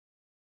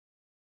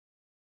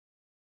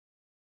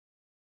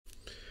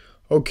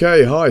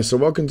Okay, hi, so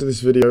welcome to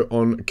this video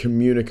on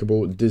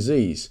communicable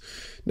disease.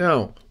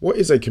 Now, what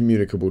is a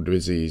communicable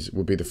disease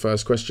would be the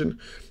first question.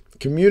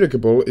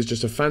 Communicable is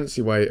just a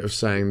fancy way of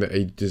saying that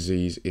a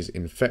disease is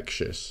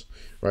infectious,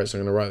 right? So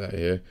I'm going to write that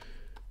here.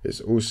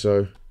 It's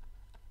also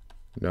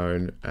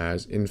known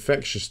as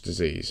infectious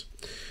disease.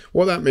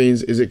 What that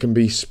means is it can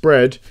be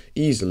spread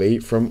easily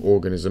from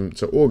organism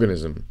to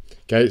organism.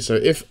 Okay, so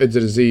if a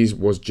disease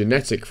was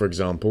genetic, for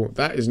example,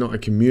 that is not a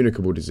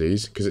communicable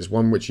disease because it's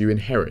one which you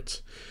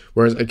inherit.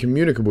 Whereas a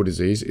communicable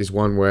disease is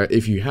one where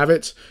if you have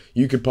it,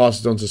 you could pass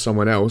it on to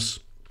someone else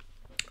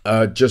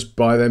just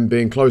by them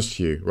being close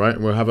to you, right?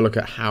 And we'll have a look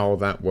at how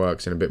that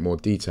works in a bit more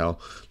detail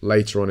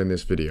later on in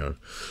this video.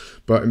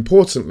 But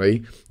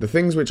importantly, the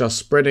things which are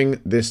spreading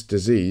this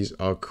disease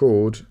are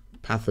called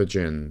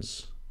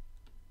pathogens.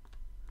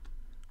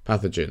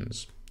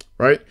 Pathogens,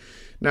 right?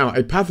 Now,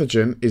 a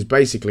pathogen is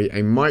basically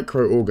a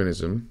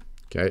microorganism,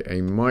 okay,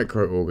 a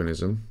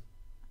microorganism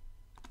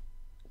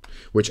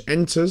which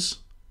enters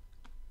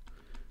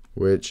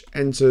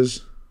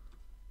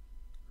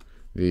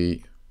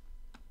the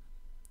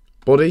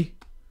body.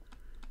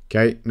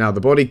 Okay, now the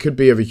body could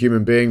be of a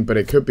human being, but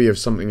it could be of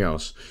something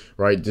else,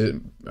 right?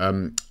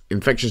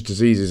 Infectious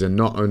diseases are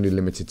not only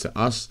limited to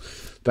us,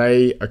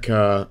 they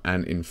occur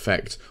and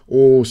infect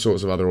all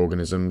sorts of other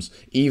organisms,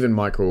 even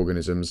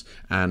microorganisms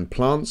and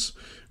plants,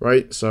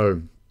 right?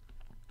 So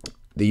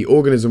the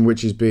organism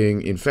which is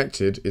being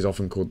infected is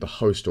often called the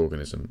host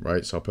organism,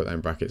 right? So I'll put that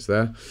in brackets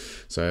there.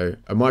 So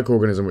a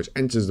microorganism which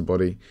enters the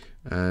body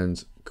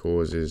and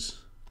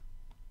causes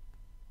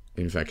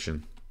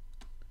infection.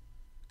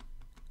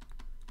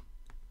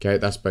 Okay,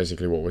 that's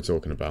basically what we're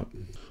talking about.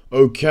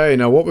 Okay,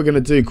 now what we're going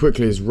to do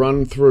quickly is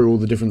run through all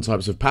the different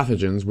types of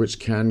pathogens which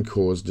can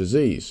cause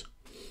disease.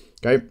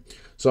 Okay,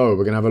 so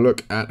we're going to have a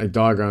look at a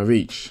diagram of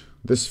each.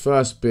 This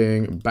first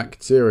being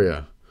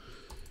bacteria.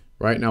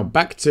 Right, now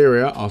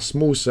bacteria are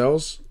small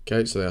cells.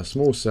 Okay, so they are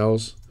small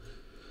cells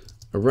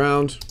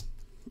around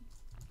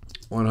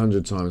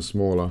 100 times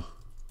smaller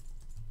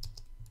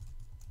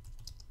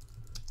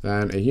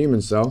than a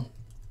human cell.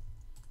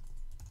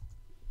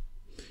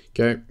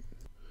 Okay.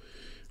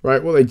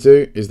 Right, what they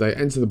do is they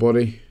enter the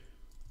body,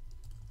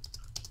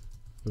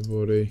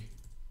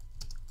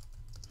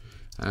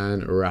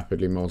 and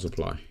rapidly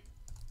multiply.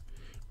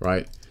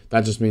 Right,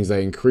 that just means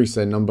they increase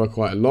their number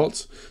quite a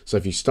lot. So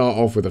if you start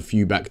off with a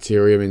few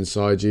bacterium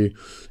inside you,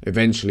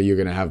 eventually you're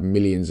going to have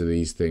millions of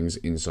these things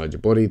inside your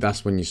body.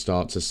 That's when you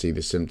start to see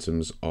the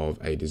symptoms of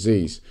a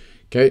disease.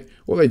 Okay,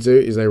 what they do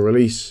is they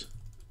release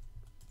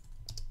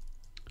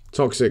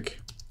toxic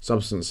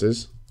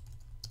substances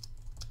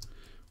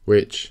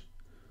which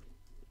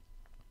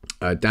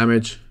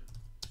damage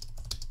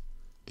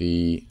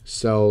the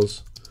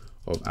cells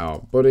of our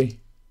body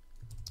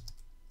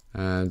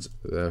and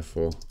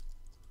therefore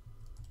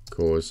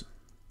cause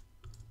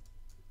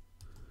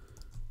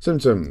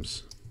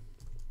symptoms.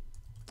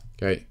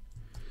 Okay,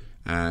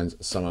 and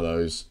some of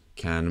those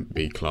can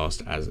be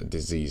classed as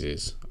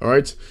diseases.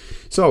 Alright,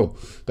 so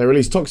they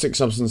release toxic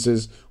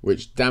substances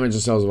which damage the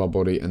cells of our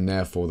body and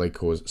therefore they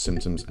cause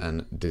symptoms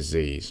and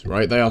disease.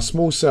 Right, they are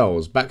small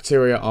cells.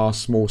 Bacteria are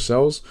small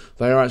cells.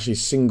 They are actually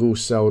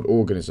single-celled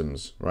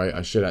organisms. Right,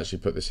 I should actually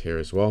put this here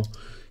as well.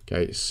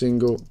 Okay,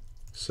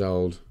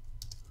 single-celled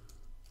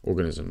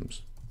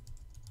organisms.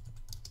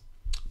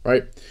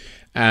 Right,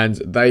 and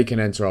they can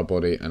enter our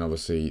body and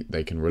obviously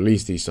they can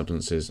release these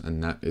substances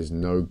and that is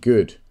no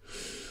good.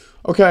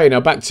 Okay, now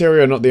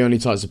bacteria are not the only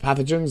types of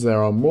pathogens,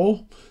 there are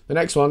more. The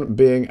next one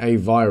being a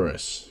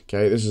virus.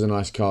 Okay, this is a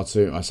nice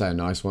cartoon, I say a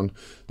nice one.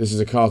 This is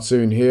a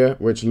cartoon here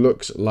which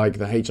looks like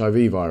the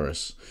HIV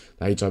virus.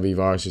 The HIV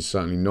virus is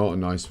certainly not a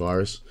nice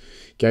virus.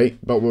 Okay,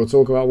 but we'll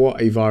talk about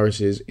what a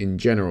virus is in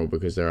general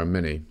because there are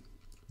many.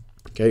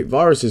 Okay,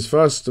 viruses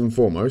first and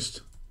foremost,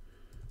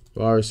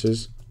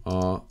 viruses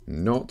are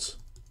not,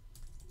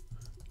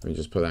 let me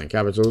just put that in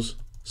capitals,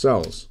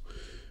 cells.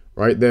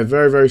 Right, they're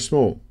very, very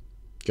small.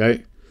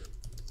 Okay.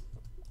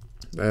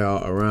 They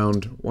are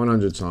around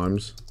 100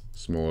 times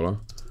smaller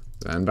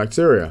than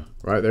bacteria,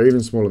 right? They're even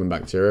smaller than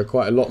bacteria,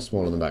 quite a lot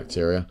smaller than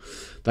bacteria.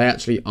 They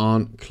actually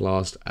aren't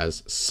classed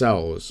as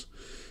cells,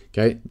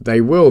 okay? They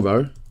will,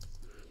 though,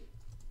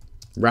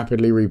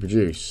 rapidly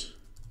reproduce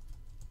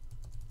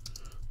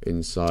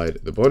inside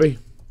the body.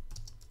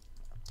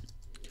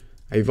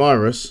 A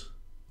virus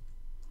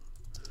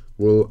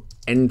will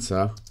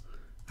enter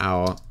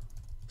our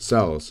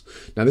cells.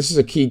 Now, this is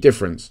a key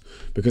difference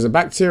because a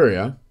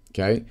bacteria,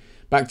 okay,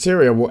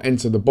 bacteria will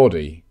enter the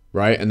body,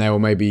 right? And they'll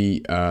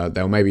maybe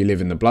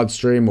live in the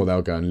bloodstream or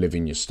they'll go and live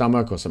in your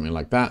stomach or something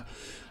like that.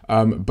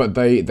 But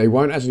they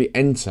won't actually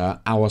enter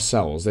our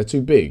cells. They're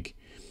too big.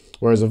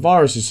 Whereas a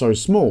virus is so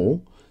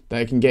small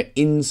that it can get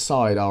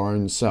inside our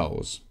own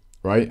cells,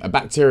 right? A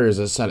bacteria is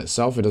a cell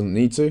itself. It doesn't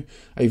need to.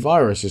 A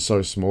virus is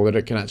so small that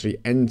it can actually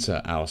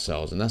enter our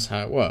cells. And that's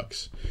how it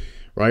works,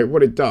 right?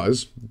 What it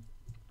does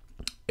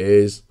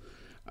is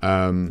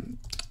the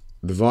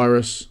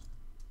virus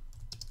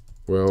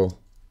will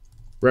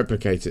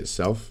replicate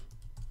itself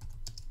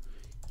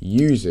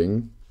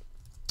using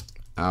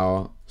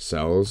our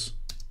cells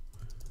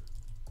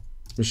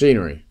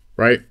machinery,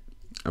 right?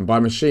 And by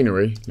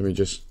machinery, let me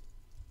just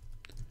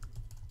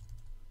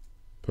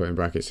put in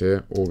brackets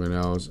here,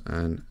 organelles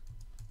and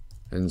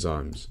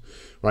enzymes.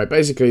 Right,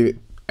 basically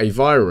a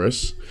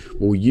virus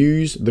will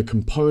use the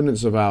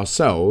components of our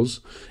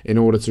cells in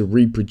order to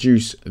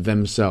reproduce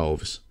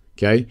themselves.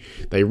 Okay,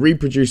 they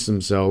reproduce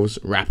themselves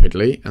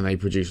rapidly and they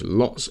produce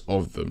lots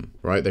of them,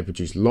 right? They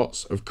produce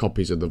lots of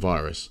copies of the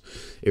virus.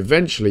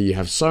 Eventually, you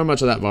have so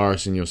much of that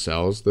virus in your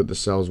cells that the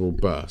cells will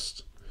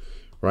burst,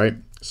 right?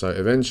 So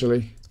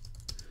eventually,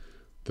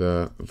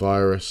 the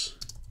virus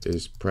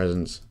is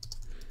present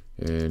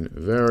in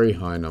very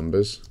high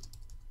numbers,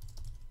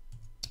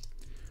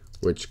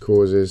 which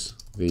causes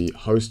the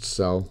host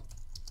cell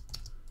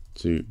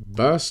to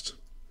burst.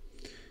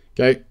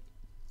 Okay.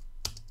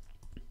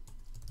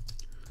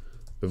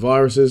 The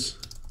viruses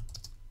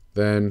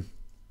then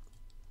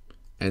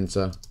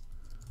enter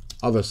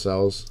other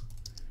cells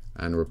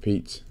and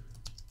repeat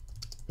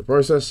the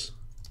process.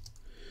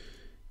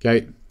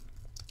 Okay,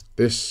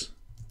 this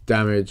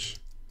damage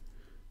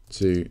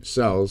to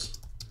cells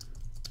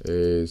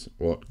is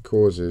what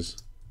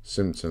causes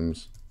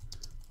symptoms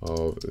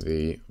of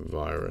the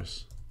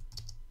virus.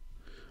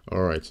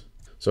 Alright,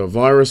 so a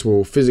virus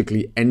will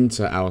physically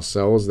enter our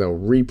cells, they'll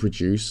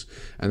reproduce,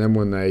 and then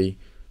when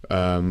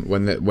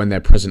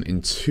they're present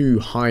in too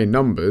high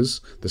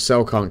numbers, the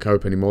cell can't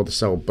cope anymore, the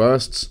cell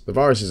bursts, the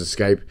viruses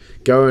escape,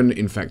 go and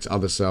infect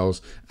other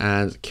cells,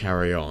 and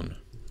carry on.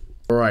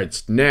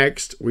 Alright,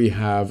 next we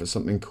have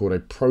something called a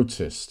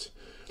protist.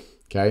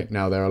 Okay,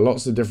 now there are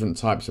lots of different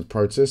types of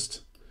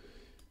protist,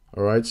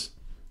 alright,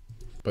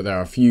 but there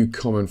are a few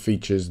common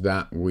features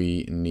that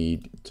we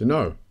need to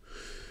know.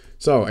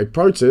 So a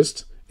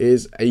protist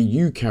is a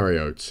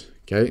eukaryote.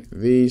 Okay,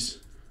 these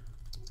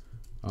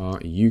are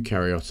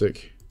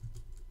eukaryotic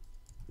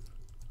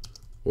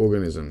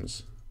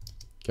organisms.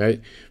 Okay,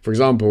 for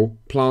example,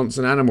 plants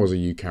and animals are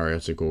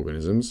eukaryotic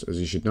organisms, as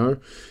you should know,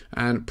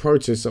 and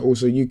protists are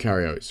also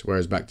eukaryotes,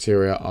 whereas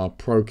bacteria are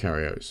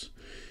prokaryotes.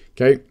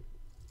 Okay,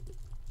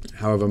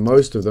 however,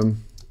 most of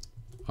them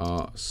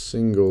are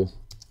single-celled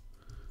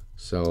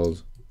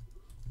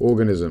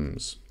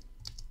organisms.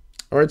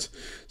 Alright,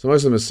 so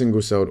most of them are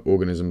single-celled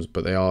organisms,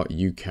 but they are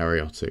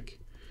eukaryotic.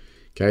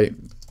 Okay,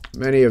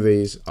 many of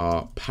these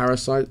are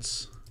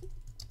parasites,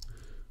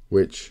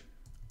 which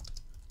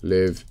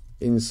live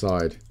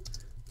inside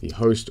the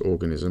host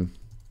organism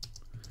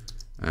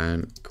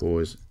and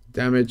cause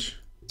damage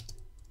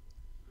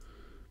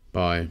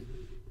by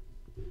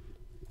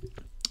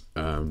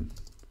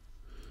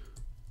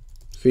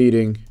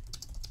feeding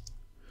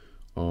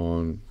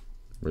on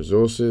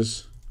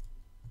resources.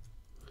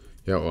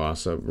 Yeah, well, I'll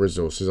say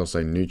resources, I'll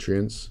say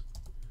nutrients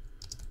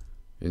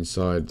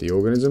inside the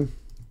organism,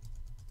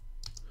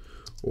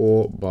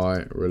 or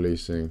by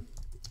releasing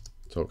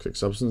toxic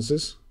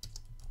substances.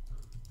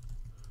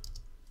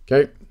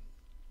 Okay,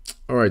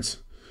 alright,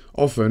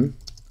 often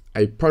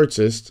a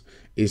protist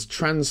is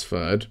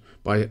transferred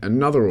by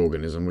another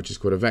organism, which is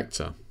called a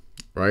vector,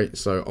 right?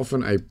 So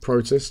often a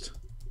protist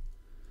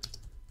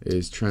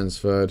is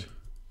transferred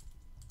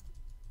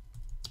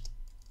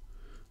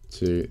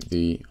to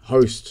the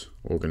host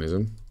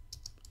organism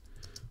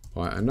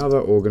by another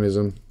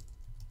organism,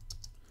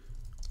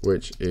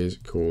 which is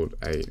called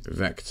a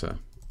vector.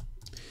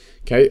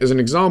 Okay, as an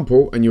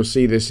example, and you'll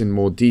see this in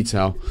more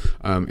detail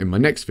in my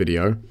next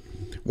video,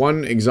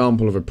 one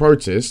example of a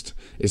protist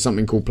is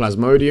something called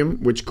Plasmodium,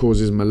 which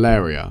causes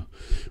malaria.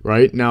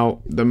 Right,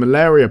 now the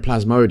malaria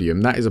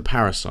plasmodium, that is a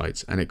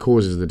parasite and it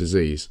causes the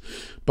disease,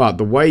 but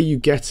the way you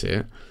get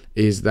it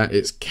is that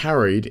it's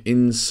carried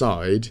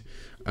inside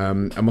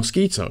a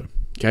mosquito.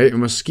 Okay, a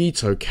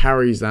mosquito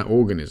carries that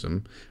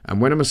organism,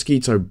 and when a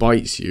mosquito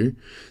bites you,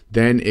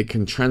 then it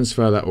can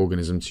transfer that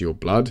organism to your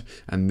blood,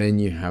 and then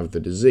you have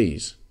the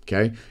disease.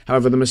 Okay,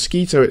 however, the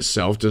mosquito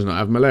itself does not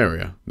have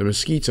malaria. The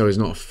mosquito is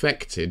not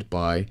affected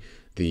by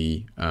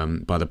the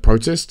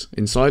protist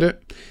inside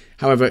it.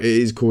 However, it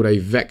is called a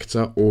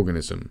vector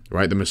organism.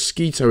 Right, the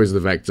mosquito is the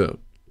vector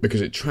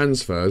because it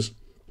transfers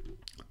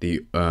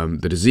the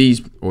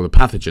disease, or the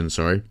pathogen,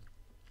 sorry,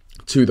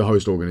 to the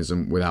host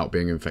organism without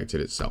being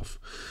infected itself.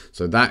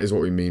 So that is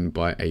what we mean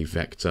by a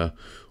vector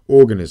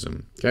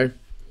organism. Okay,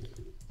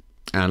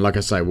 and like I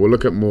say, we'll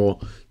look at more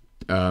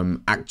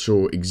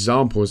actual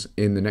examples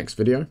in the next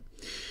video.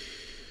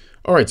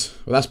 Alright,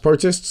 well, that's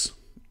protists.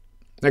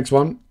 Next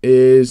one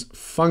is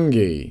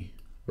fungi,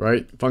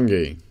 right?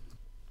 Fungi.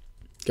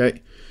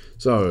 Okay,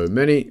 so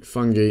many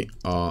fungi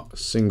are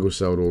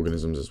single-celled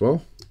organisms as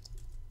well.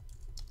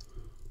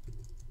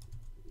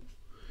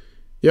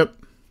 Yep.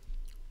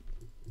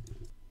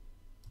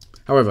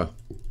 However,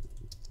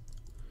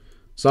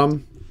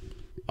 some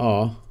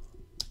are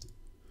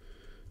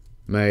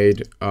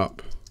made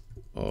up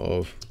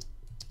of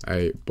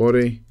a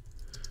body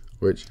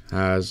which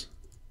has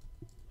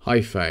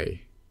hyphae,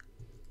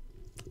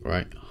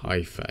 right?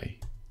 Hyphae.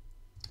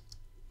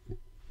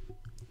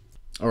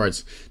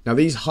 Alright, now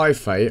these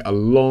hyphae are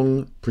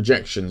long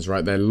projections,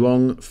 right? They're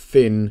long,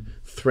 thin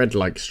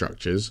thread-like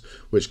structures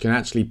which can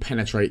actually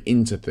penetrate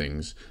into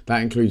things.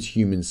 That includes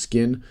human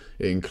skin,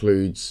 it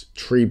includes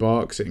tree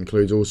barks, it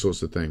includes all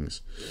sorts of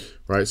things.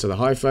 Right, so the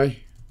hyphae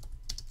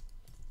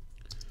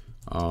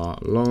are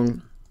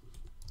long,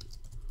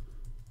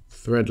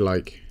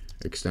 thread-like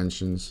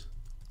extensions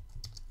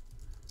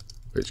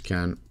which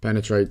can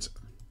penetrate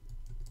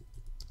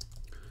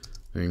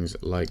things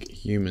like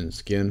human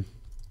skin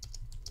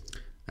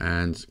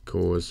and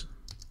cause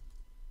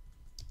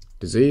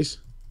disease.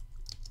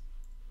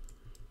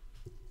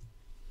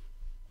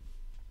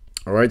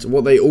 Alright,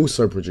 what they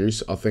also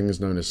produce are things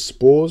known as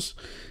spores,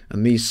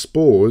 and these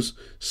spores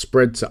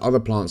spread to other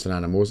plants and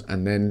animals,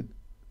 and then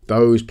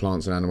those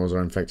plants and animals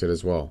are infected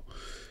as well.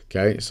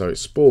 Okay, so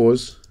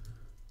spores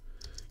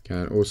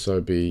can also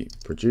be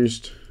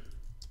produced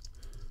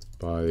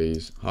by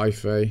these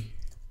hyphae,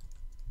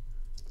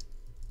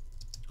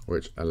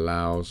 which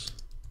allows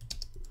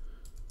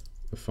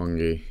the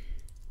fungi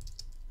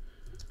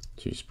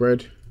to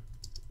spread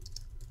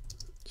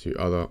to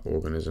other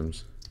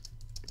organisms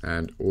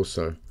and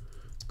also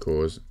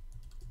cause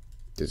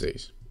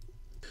disease.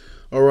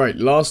 Alright,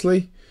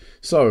 lastly,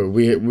 so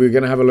we're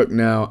going to have a look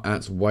now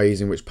at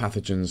ways in which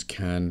pathogens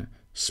can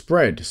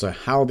spread, so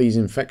how these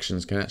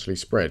infections can actually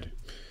spread.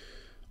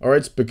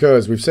 Alright,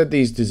 because we've said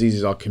these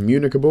diseases are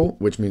communicable,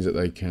 which means that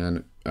they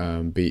can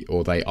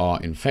they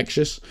are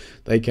infectious,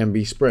 they can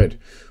be spread.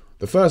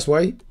 The first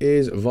way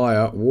is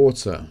via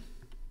water.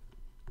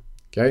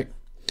 Okay,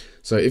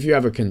 so if you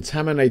have a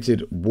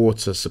contaminated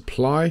water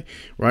supply,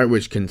 right,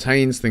 which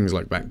contains things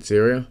like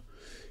bacteria,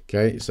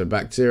 okay, so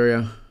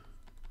bacteria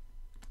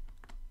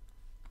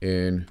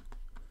in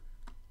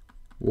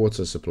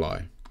water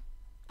supply.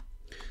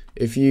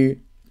 If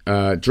you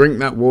drink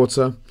that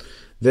water,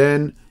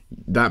 then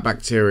that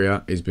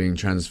bacteria is being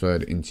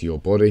transferred into your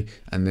body,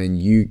 and then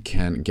you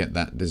can get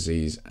that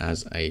disease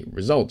as a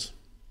result.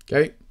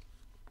 Okay.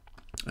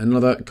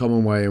 Another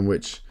common way in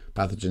which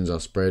pathogens are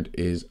spread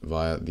is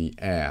via the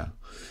air.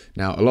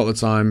 Now, a lot of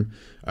the time,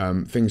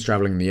 things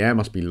traveling in the air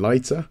must be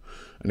lighter.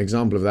 An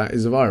example of that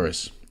is a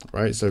virus,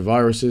 right? So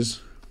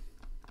viruses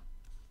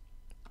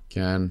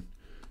can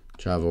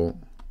travel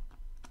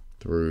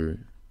through,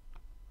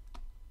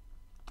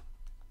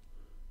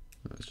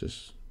 that's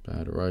just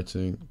bad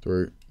writing,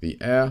 through the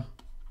air.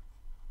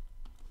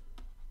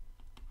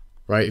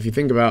 Right, if you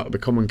think about the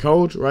common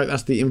cold, right,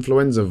 that's the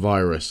influenza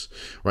virus.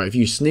 Right, if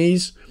you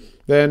sneeze,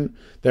 then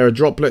there are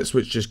droplets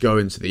which just go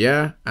into the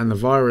air, and the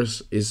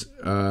virus is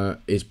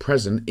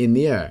present in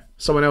the air.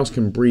 Someone else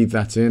can breathe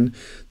that in,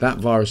 that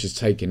virus is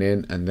taken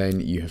in, and then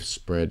you have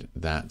spread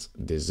that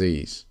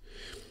disease.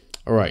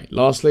 All right,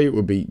 lastly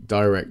would be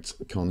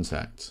direct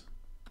contact.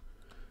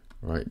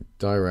 Right,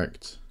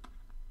 direct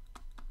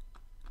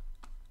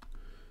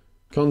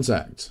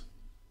contact.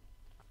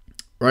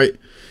 Right,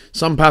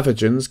 some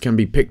pathogens can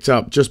be picked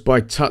up just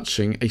by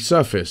touching a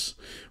surface.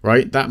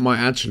 Right, that might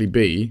actually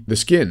be the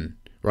skin.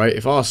 Right,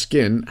 if our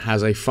skin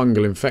has a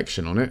fungal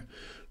infection on it,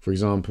 for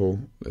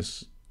example,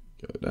 let's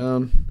go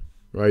down.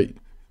 Right,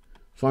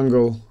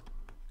 fungal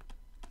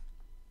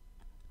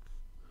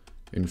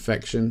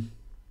infection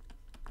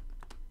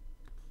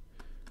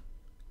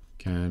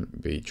can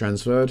be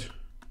transferred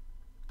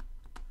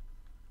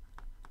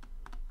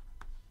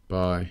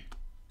by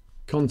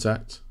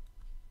contact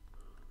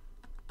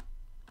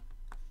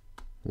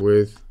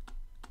with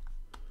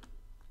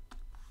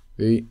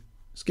the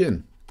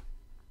skin.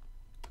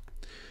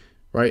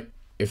 Right,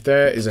 if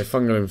there is a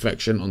fungal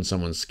infection on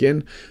someone's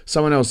skin,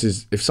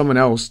 if someone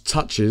else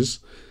touches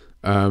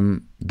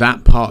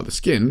that part of the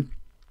skin,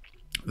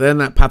 then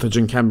that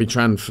pathogen can be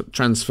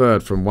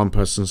transferred from one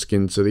person's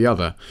skin to the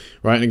other.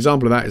 Right, an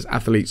example of that is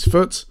athlete's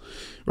foot.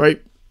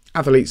 Right,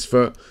 athlete's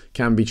foot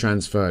can be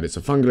transferred. It's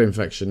a fungal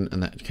infection,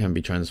 and that can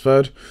be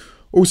transferred.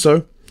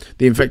 Also,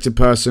 the infected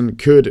person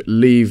could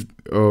leave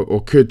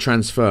or could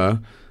transfer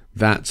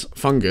that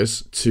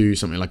fungus to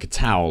something like a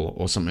towel,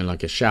 or something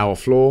like a shower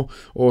floor,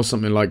 or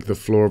something like the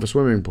floor of a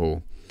swimming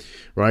pool.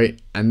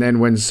 Right, and then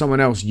when someone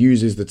else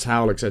uses the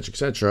towel,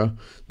 etc.,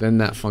 then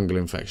that fungal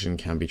infection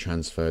can be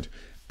transferred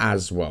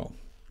as well.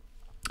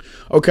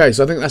 Okay,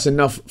 so I think that's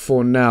enough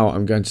for now.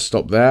 I'm going to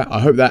stop there. I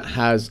hope that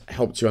has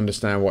helped you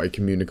understand what a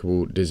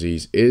communicable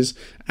disease is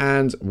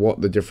and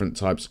what the different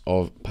types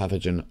of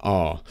pathogen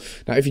are.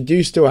 Now, if you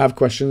do still have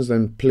questions,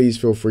 then please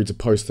feel free to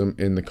post them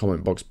in the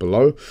comment box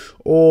below,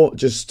 or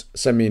just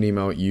send me an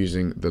email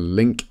using the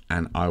link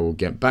and I will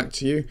get back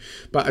to you.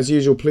 But as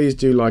usual, please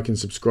do like and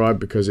subscribe,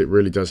 because it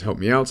really does help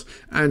me out,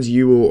 and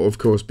you will of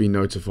course be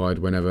notified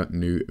whenever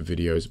new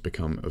videos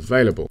become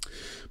available.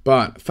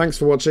 But thanks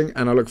for watching,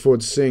 and I look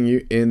forward to seeing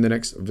you in the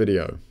next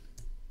video.